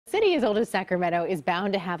City as old as Sacramento is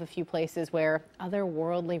bound to have a few places where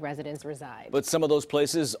otherworldly residents reside. But some of those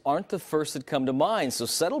places aren't the first that come to mind, so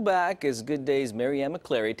settle back as Good Day's Marianne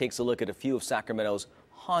McClary takes a look at a few of Sacramento's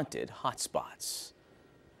haunted hotspots.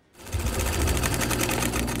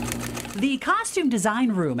 The costume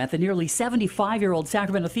design room at the nearly 75-year-old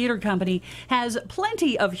Sacramento Theater Company has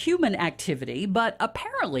plenty of human activity, but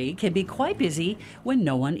apparently can be quite busy when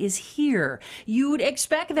no one is here. You'd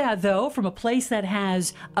expect that, though, from a place that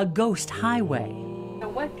has a ghost highway.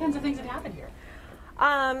 What kinds of things have happened here?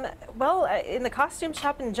 Well, in the costume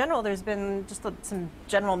shop in general, there's been just some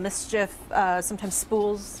general mischief. Sometimes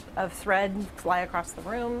spools of thread fly across the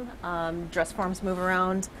room, dress forms move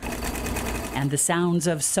around. And the sounds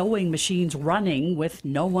of sewing machines running with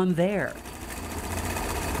no one there.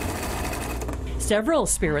 Several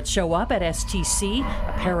spirits show up at STC,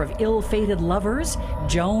 a pair of ill-fated lovers,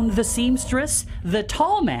 Joan the seamstress, the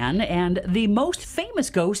tall man, and the most famous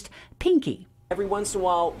ghost, Pinky. Every once in a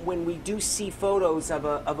while, when we do see photos of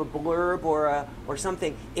a blurb or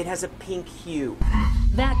something, it has a pink hue.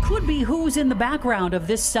 That could be who's in the background of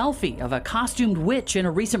this selfie of a costumed witch in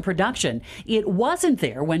a recent production. It wasn't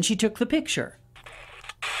there when she took the picture.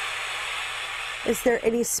 Is there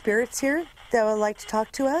any spirits here that would like to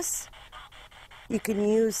talk to us? You can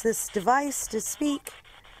use this device to speak.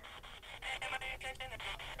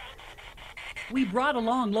 We brought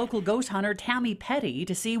along local ghost hunter Tammy Petty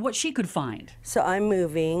to see what she could find. So I'm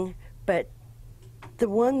moving, but the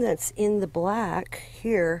one that's in the black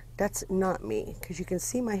here, that's not me, because you can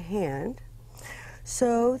see my hand.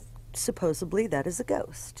 So supposedly that is a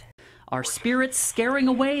ghost. Are spirits scaring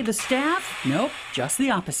away the staff? Nope, just the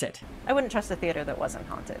opposite. I wouldn't trust a theater that wasn't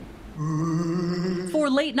haunted. For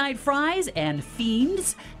late night fries and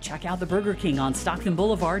fiends, check out the Burger King on Stockton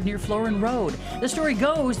Boulevard near Florin Road. The story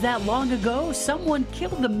goes that long ago, someone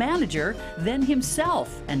killed the manager, then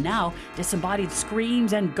himself. And now, disembodied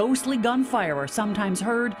screams and ghostly gunfire are sometimes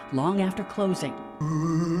heard long after closing.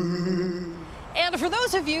 And for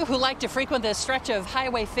those of you who like to frequent this stretch of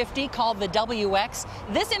Highway 50 called the WX,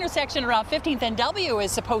 this intersection around 15th and W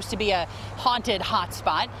is supposed to be a haunted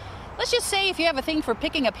hotspot. Let's just say if you have a thing for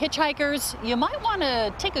picking up hitchhikers, you might want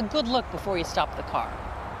to take a good look before you stop the car.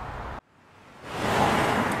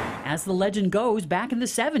 As the legend goes, back in the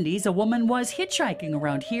 70s, a woman was hitchhiking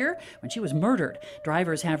around here when she was murdered.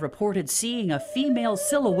 Drivers have reported seeing a female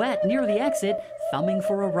silhouette near the exit, thumbing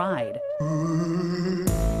for a ride.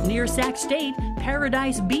 Near Sac State,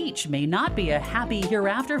 Paradise Beach may not be a happy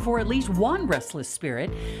hereafter for at least one restless spirit.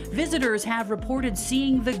 Visitors have reported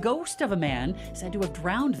seeing the ghost of a man said to have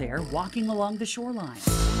drowned there walking along the shoreline.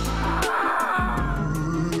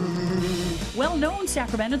 Well-known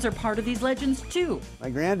Sacramentans are part of these legends, too. My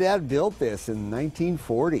granddad built this in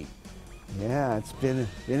 1940. Yeah, it's been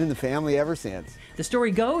in the family ever since. The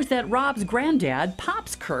story goes that Rob's granddad,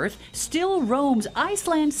 Pops Kurth, still roams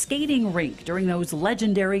Iceland skating rink during those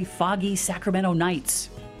legendary foggy Sacramento nights.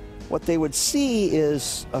 What they would see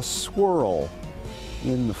is a swirl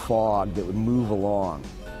in the fog that would move along.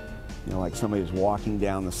 You know, like somebody was walking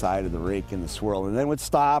down the side of the rink in the swirl, and then would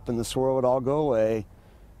stop and the swirl would all go away.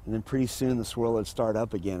 And then pretty soon the swirl would start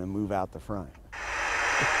up again and move out the front.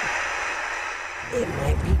 It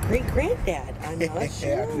might be great-granddad. I'm not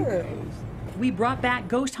sure. We brought back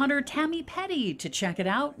ghost hunter Tammy Petty to check it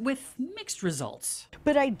out with mixed results.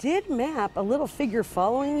 But I did map a little figure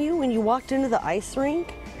following you when you walked into the ice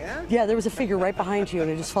rink. Yeah? Yeah, there was a figure right behind you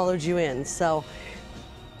and it just followed you in. So,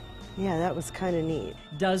 yeah, that was kind of neat.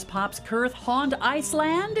 Does Pops Kurth haunt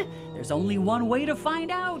Iceland? There's only one way to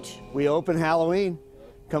find out. We open Halloween.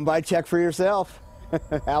 Come by, check for yourself.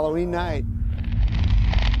 Halloween night.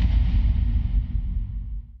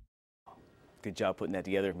 Good job putting that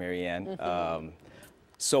together, Marianne.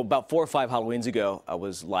 So about 4 or 5 Halloweens ago, I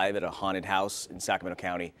was live at a haunted house in Sacramento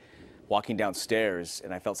County, walking downstairs,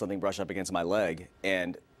 and I felt something brush up against my leg.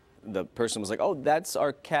 And the person was like, "Oh, that's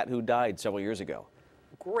our cat who died several years ago."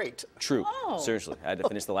 Great. True. Oh. Seriously, I had to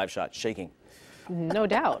finish the live shot shaking. No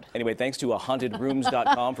doubt. Anyway, thanks to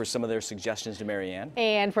hauntedrooms.com for some of their suggestions to Marianne.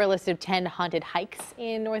 And for a list of 10 haunted hikes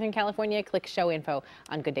in Northern California, click show info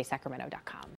on gooddaysacramento.com.